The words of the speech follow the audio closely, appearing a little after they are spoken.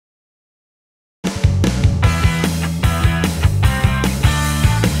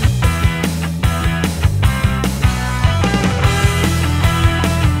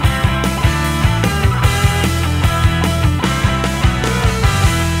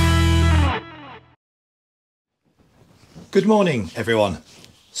Good morning, everyone.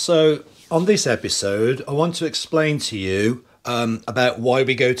 So on this episode, I want to explain to you about why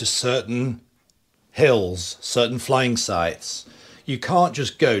we go to certain hills, certain flying sites. You can't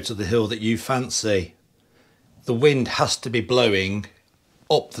just go to the hill that you fancy. The wind has to be blowing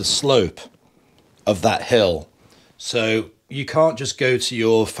up the slope of that hill. So you can't just go to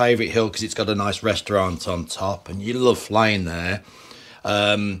your favourite hill because it's got a nice restaurant on top and you love flying there,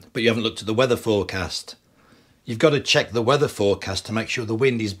 but you haven't looked at the weather forecast. You've got to check the weather forecast to make sure the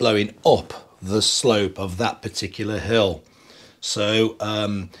wind is blowing up the slope of that particular hill. So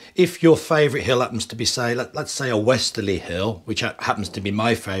if your favourite hill happens to be, say, let's say a westerly hill, which happens to be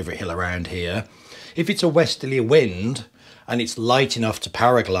my favourite hill around here, if it's a westerly wind and it's light enough to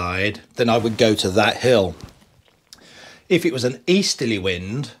paraglide, then I would go to that hill. If it was an easterly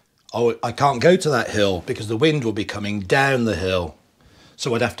wind, I can't go to that hill because the wind will be coming down the hill.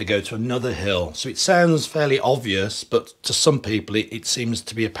 So I'd have to go to another hill. So it sounds fairly obvious, but to some people it seems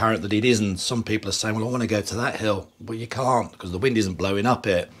to be apparent that it isn't. Some people are saying, well, I want to go to that hill. But you can't because the wind isn't blowing up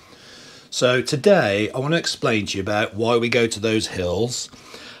it. So today I want to explain to you about why we go to those hills,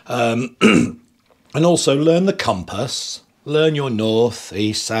 and also learn the compass, learn your north,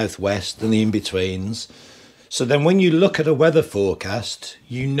 east, south, west and the in-betweens. So then when you look at a weather forecast,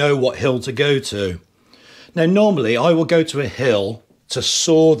 you know what hill to go to. Now normally I will go to a hill to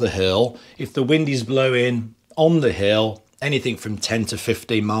soar the hill if the wind is blowing on the hill anything from 10 to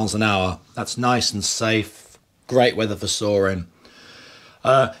 15 miles an hour. That's nice and safe, great weather for soaring.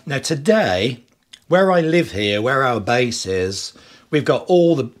 Now today, where I live here, where our base is, we've got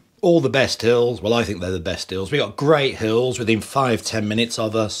all the best hills. Well, I think they're the best hills. We've got great hills within 5-10 minutes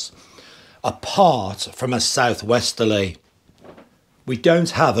of us, apart from a southwesterly. We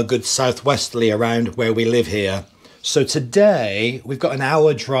don't have a good southwesterly around where we live here. So today we've got an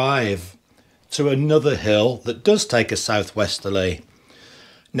hour drive to another hill that does take a southwesterly.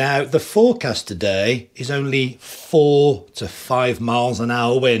 Now the forecast today is only 4 to 5 miles an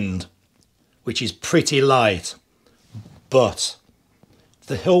hour wind, which is pretty light. But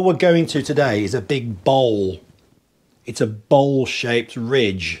the hill we're going to today is a big bowl. It's a bowl-shaped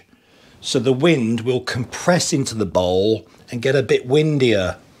ridge. So the wind will compress into the bowl and get a bit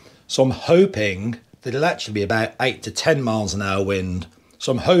windier. So I'm hoping that it'll actually be about 8 to 10 miles an hour wind.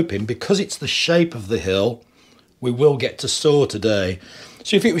 So I'm hoping, because it's the shape of the hill, we will get to soar today.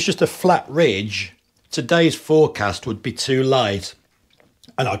 So if it was just a flat ridge, today's forecast would be too light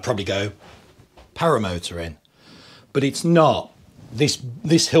and I'd probably go paramotoring. But it's not.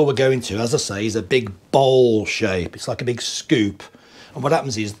 This hill we're going to, as I say, is a big bowl shape. It's like a big scoop. And what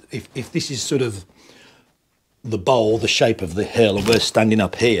happens is, if this is sort of the bowl, the shape of the hill, and we're standing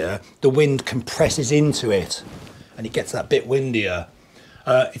up here, the wind compresses into it and it gets that bit windier.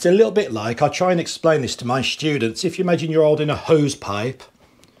 It's a little bit like, I try and explain this to my students. If you imagine you're holding a hose pipe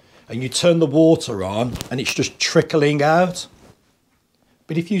and you turn the water on and it's just trickling out,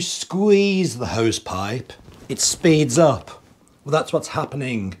 but if you squeeze the hose pipe, it speeds up. Well, that's what's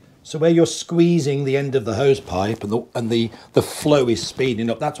happening. So where you're squeezing the end of the hose pipe and the flow is speeding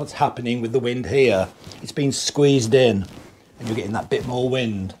up, that's what's happening with the wind here. It's being squeezed in and you're getting that bit more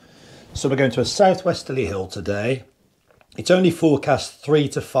wind. So we're going to a southwesterly hill today. It's only forecast 3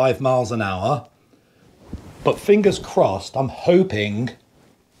 to 5 miles an hour, but fingers crossed, I'm hoping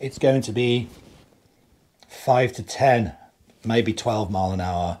it's going to be 5 to 10, maybe 12 mile an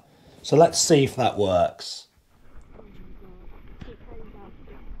hour. So let's see if that works.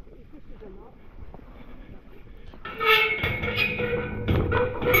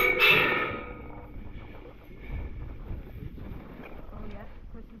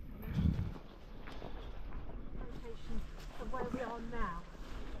 Where we are now.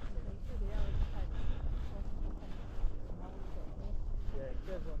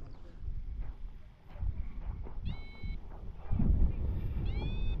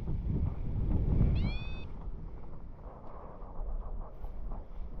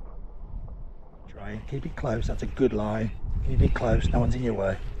 Try and keep it close, that's a good line. Keep it close, no one's in your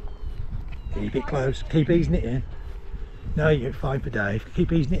way. Keep it close, keep easing it in. No, you're fine for Dave.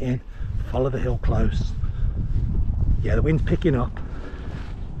 Keep easing it in. Follow the hill close. Yeah, the wind's picking up.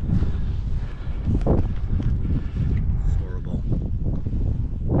 It's horrible.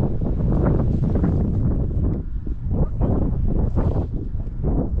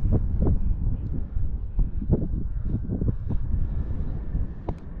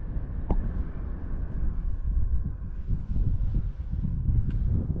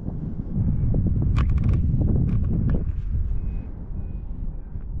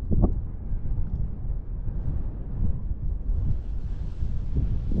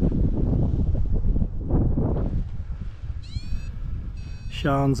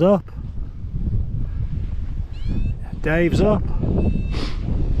 Sean's up. Dave's up.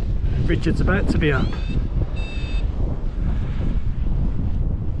 And Richard's about to be up.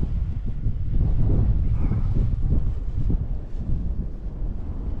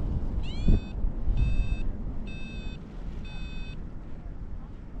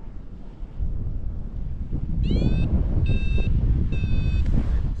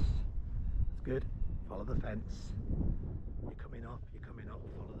 Good. Follow the fence. You're coming up,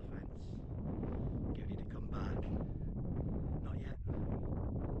 follow the fence. Get ready to come back. Not yet.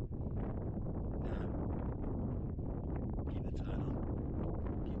 No. Keep the turn on.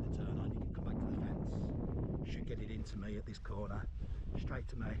 Keep the turn on. You can come back to the fence. Should get it into me at this corner. Straight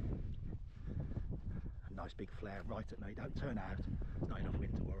to me. A nice big flare right at me. Don't turn out. There's not enough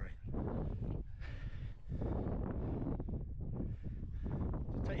wind to worry.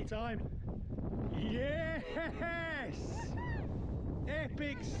 Take your time. Yes!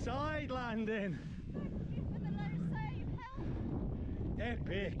 Epic side landing. With a low save, help.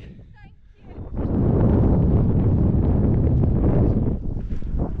 Epic. Thank you.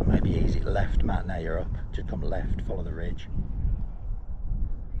 Maybe easy left, Matt. Now you're up. Just come left, follow the ridge.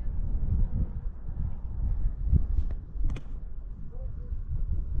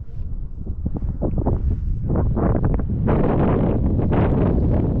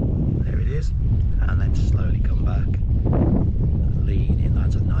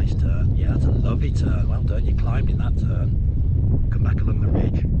 Turn, well done, you climbed in that turn. Come back along the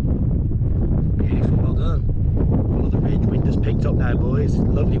ridge. Beautiful, well done. Follow the ridge, wind has picked up now boys,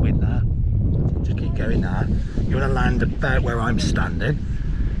 lovely wind now. Just keep going now. You want to land about where I'm standing,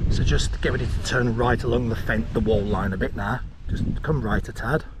 so just get ready to turn right along the wall line a bit now. Just come right a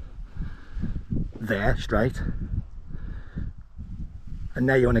tad. There, straight. And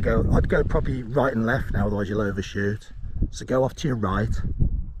now you want to go, I'd go probably right and left now, otherwise you'll overshoot. So go off to your right.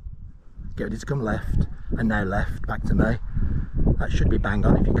 Get ready to come left, and now left, back to me. That should be bang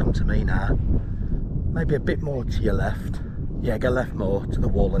on if you come to me now. Maybe a bit more to your left. Yeah, go left more, to the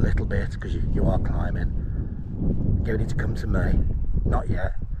wall a little bit, because you are climbing. Get ready to come to me. Not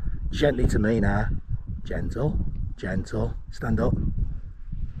yet. Gently to me now. Gentle, gentle. Stand up.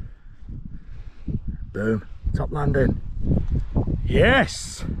 Boom. Top landing.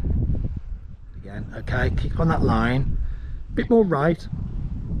 Yes! Again, okay, keep on that line. Bit more right.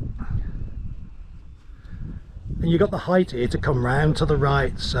 And you've got the height here to come round to the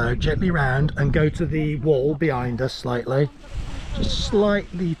right, so gently round and go to the wall behind us slightly. Just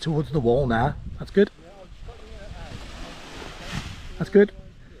slightly towards the wall now. That's good. That's good.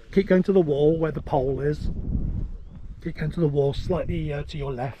 Keep going to the wall where the pole is. Keep going to the wall slightly to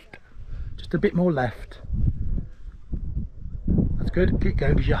your left. Just a bit more left. That's good. Keep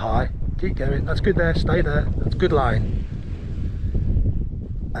going because you're high. Keep going. That's good there. Stay there. That's a good line.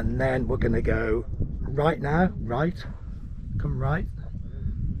 And then we're going to go right now, right, come right.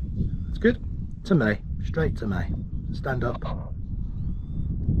 That's good. To me, straight to me. Stand up.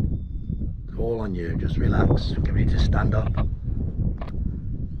 It's all on you, just relax. Get ready to stand up.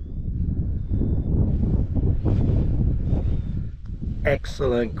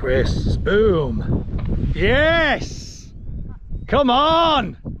 Excellent, Chris. Boom. Yes! Come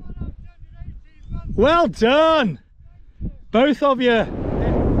on! Well done! Both of you.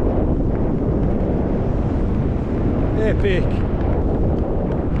 Epic.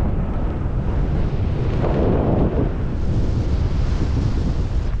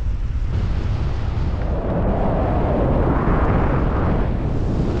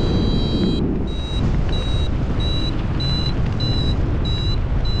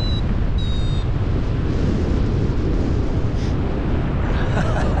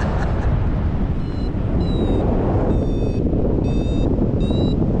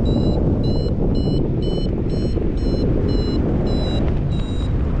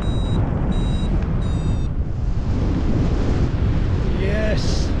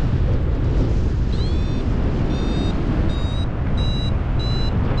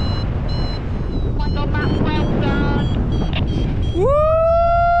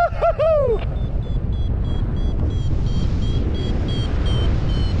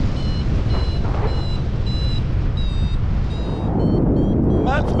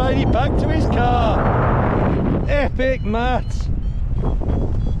 Made it back to his car. Epic, Matt.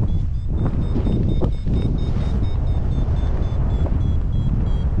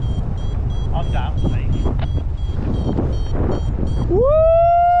 I'm down, please.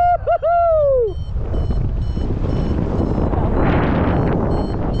 Woo-hoo-hoo!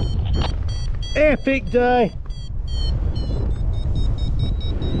 Epic day.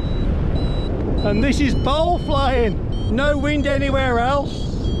 And this is bowl flying, no wind anywhere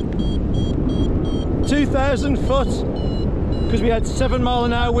else. 2,000 foot, because we had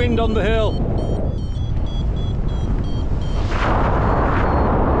 7-mile-an-hour wind on the hill.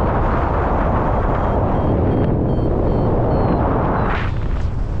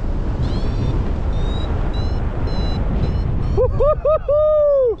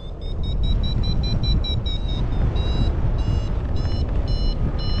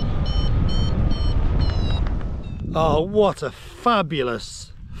 Oh, what a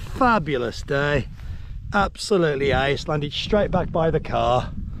fabulous, fabulous day. Absolutely ace, landed straight back by the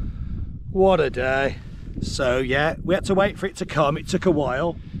car. What a day. So yeah, we had to wait for it to come, it took a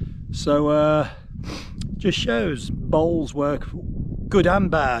while. So just shows bowls work good and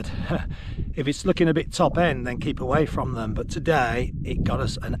bad. If it's looking a bit top end, then keep away from them. But today, it got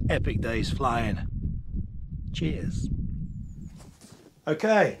us an epic day's flying. Cheers.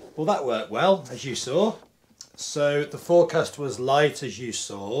 Okay, well that worked well, as you saw. So the forecast was light, as you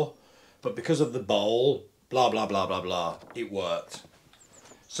saw, but because of the bowl, blah, blah, blah, blah, blah, it worked.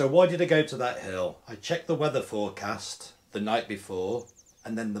 So why did I go to that hill? I checked the weather forecast the night before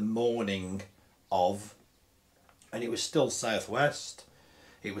and then the morning of, and it was still southwest.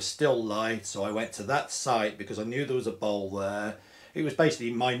 It was still light, so I went to that site because I knew there was a bowl there. It was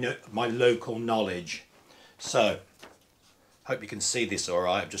basically my local knowledge. So, hope you can see this all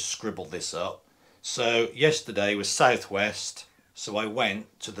right. I've just scribbled this up. So yesterday was southwest, so I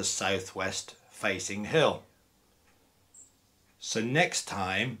went to the southwest facing hill. So next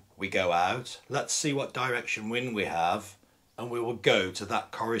time we go out, let's see what direction wind we have, and we will go to that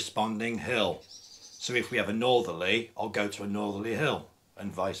corresponding hill. So if we have a northerly, I'll go to a northerly hill,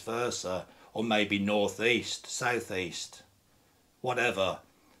 and vice versa, or maybe northeast, southeast, whatever.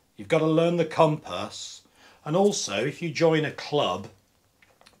 You've got to learn the compass, and also if you join a club,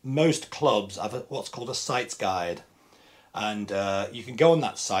 most clubs have what's called a sites guide, and you can go on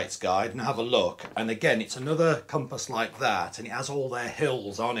that sites guide and have a look, and again it's another compass like that, and it has all their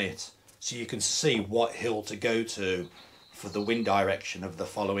hills on it, so you can see what hill to go to for the wind direction of the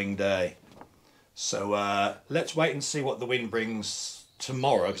following day. So let's wait and see what the wind brings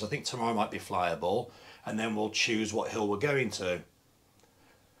tomorrow, because I think tomorrow might be flyable, and then we'll choose what hill we're going to.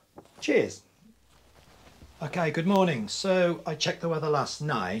 Cheers. Okay, good morning. So I checked the weather last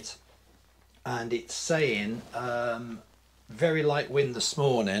night and it's saying very light wind this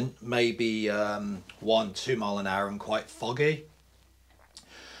morning, maybe 1-2 mile an hour and quite foggy.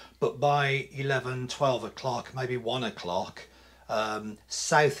 But by 11, 12 o'clock, maybe 1 o'clock,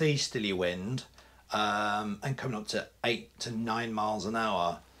 southeasterly wind and coming up to 8 to 9 miles an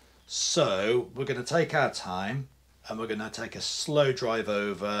hour. So we're going to take our time and we're going to take a slow drive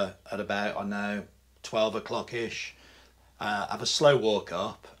over at about, I know, 12 o'clock ish, have a slow walk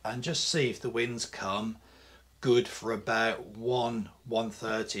up and just see if the winds come good for about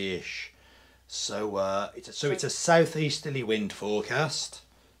 1:30 ish. So it's a southeasterly wind forecast.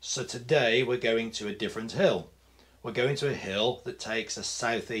 So today we're going to a different hill. We're going to a hill that takes a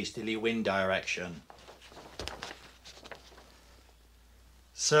southeasterly wind direction.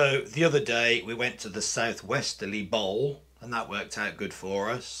 So the other day we went to the southwesterly bowl and that worked out good for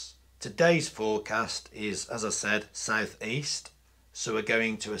us. Today's forecast is, as I said, southeast, so we're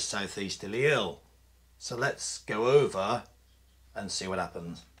going to a southeasterly hill. So let's go over and see what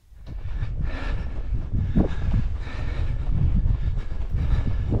happens.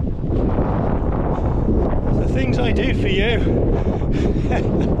 The things I do for you.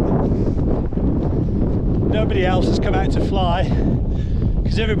 Nobody else has come out to fly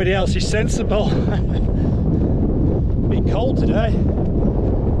because everybody else is sensible. A bit cold today.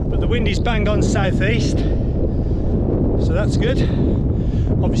 The wind is bang on southeast, so that's good.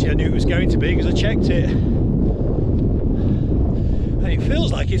 Obviously I knew it was going to be because I checked it, and it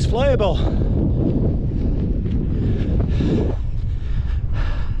feels like it's flyable.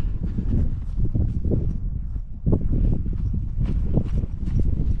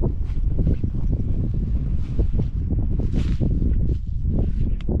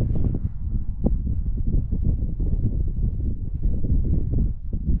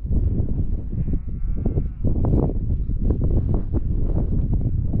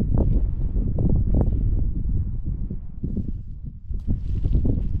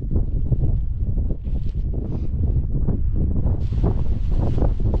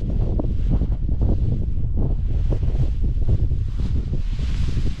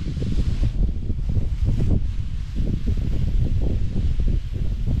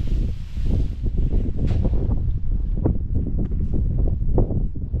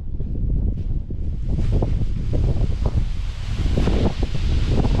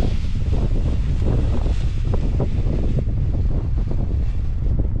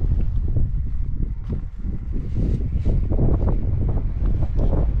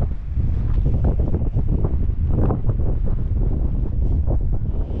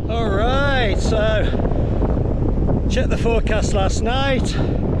 So, checked the forecast last night.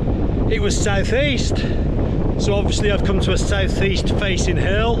 It was southeast, so obviously I've come to a southeast facing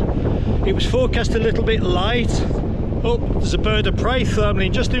hill. It was forecast a little bit light. Oh, there's a bird of prey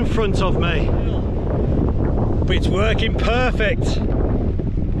thermaling just in front of me. But it's working perfect.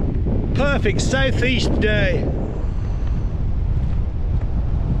 Perfect southeast day.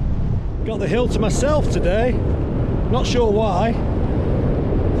 Got the hill to myself today. Not sure why.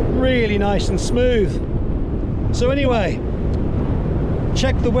 Really nice and smooth. So anyway,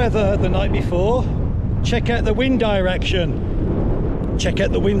 check the weather the night before. Check out the wind direction. Check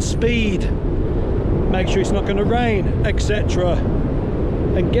out the wind speed. Make sure it's not going to rain, etc.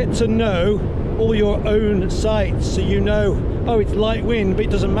 And get to know all your own sights, so you know, oh, it's light wind, but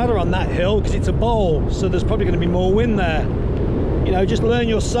it doesn't matter on that hill because it's a bowl, so there's probably going to be more wind there. You know, just learn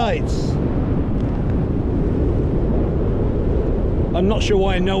your sights. I'm not sure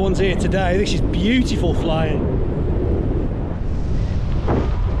why no one's here today. This is beautiful flying.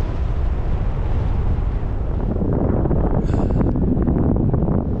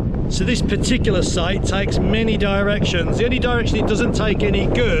 So this particular site takes many directions. The only direction it doesn't take any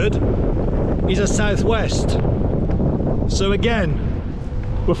good is a southwest. So again,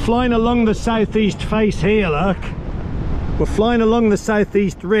 we're flying along the southeast face here, look. We're flying along the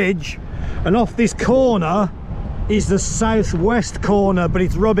southeast ridge, and off this corner is the southwest corner, but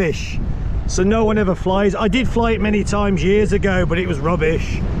it's rubbish. So no one ever flies. I did fly it many times years ago, but it was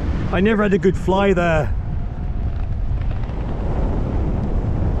rubbish. I never had a good fly there.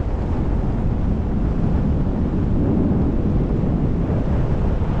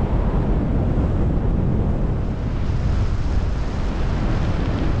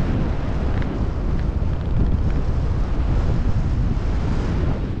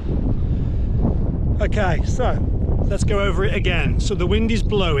 Okay, so let's go over it again. So the wind is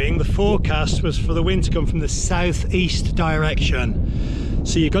blowing. The forecast was for the wind to come from the southeast direction.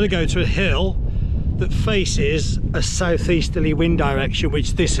 So you've got to go to a hill that faces a southeasterly wind direction,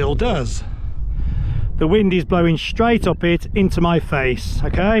 which this hill does. The wind is blowing straight up it into my face,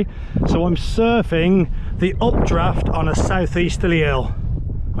 okay? So I'm surfing the updraft on a southeasterly hill,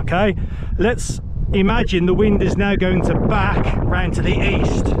 okay? Let's imagine the wind is now going to back round to the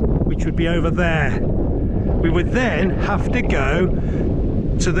east, which would be over there. We would then have to go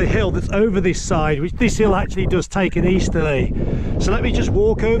to the hill that's over this side, which this hill actually does take an easterly. So let me just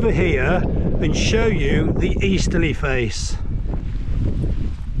walk over here and show you the easterly face.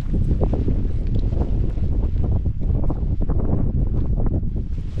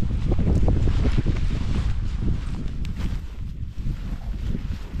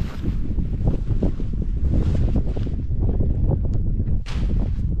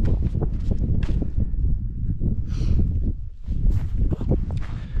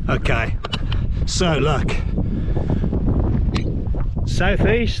 Okay, so look,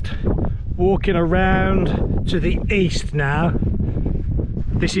 southeast, walking around to the east now.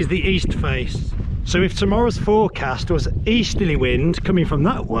 This is the east face. So if tomorrow's forecast was easterly wind coming from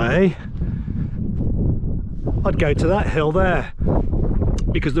that way, I'd go to that hill there,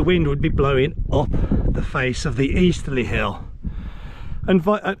 because the wind would be blowing up the face of the easterly hill, and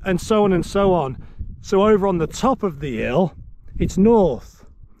so on and so on. So over on the top of the hill, it's north.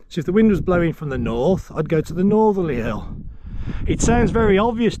 So if the wind was blowing from the north, I'd go to the northerly hill. It sounds very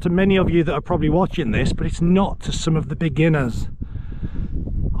obvious to many of you that are probably watching this, but it's not to some of the beginners.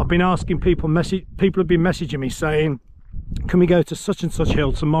 I've been asking people have been messaging me saying, can we go to such and such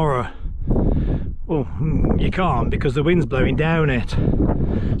hill tomorrow? Well, you can't, because the wind's blowing down it.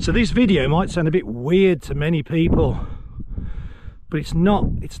 So this video might sound a bit weird to many people, but it's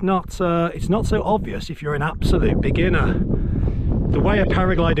not so obvious if you're an absolute beginner. The way a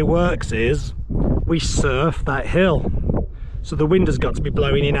paraglider works is we surf that hill, so the wind has got to be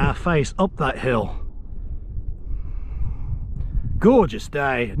blowing in our face up that hill. Gorgeous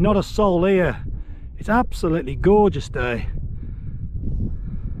day, not a soul here. It's absolutely gorgeous day.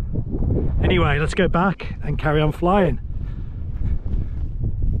 Anyway, let's go back and carry on flying.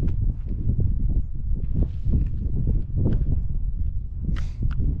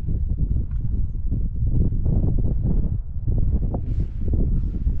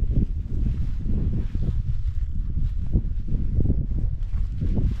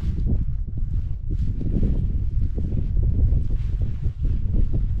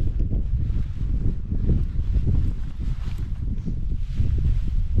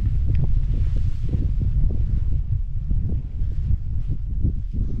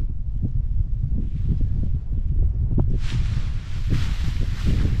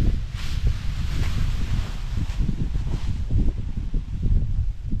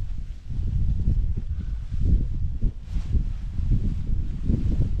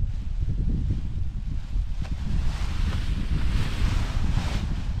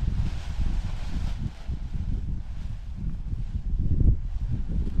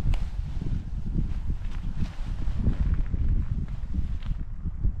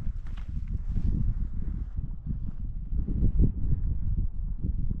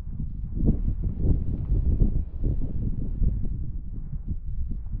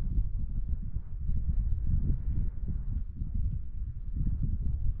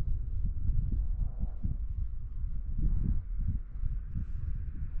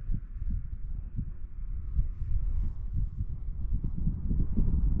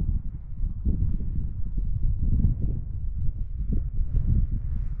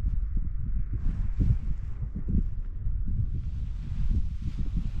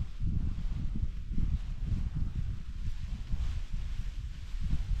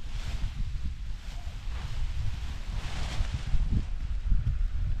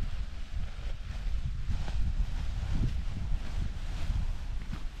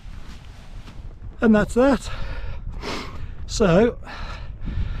 And that's that. So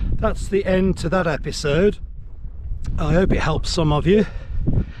that's the end to that episode. I hope it helps some of you,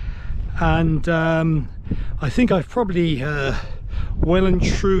 and I think I've probably well and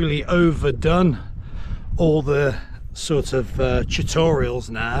truly overdone all the sort of tutorials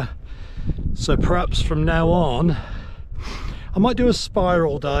now, so perhaps from now on I might do a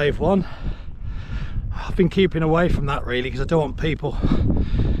spiral dive one. I've been keeping away from that really because I don't want people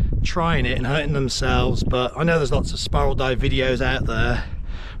trying it and hurting themselves, but I know there's lots of spiral dive videos out there.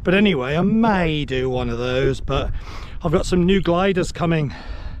 But anyway, I may do one of those, but I've got some new gliders coming.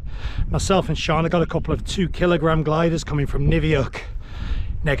 Myself and Sean, I got a couple of 2 kilogram gliders coming from Niviuk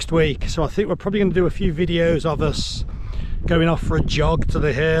next week. So I think we're probably going to do a few videos of us going off for a jog to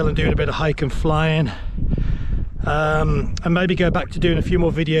the hill and doing a bit of hike and flying. And maybe go back to doing a few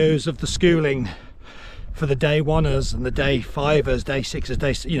more videos of the schooling for the day oneers and the day fivers, day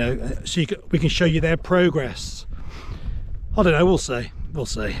sixers, you know, so we can show you their progress. I don't know, we'll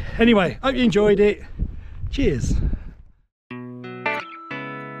see. Anyway, hope you enjoyed it. Cheers.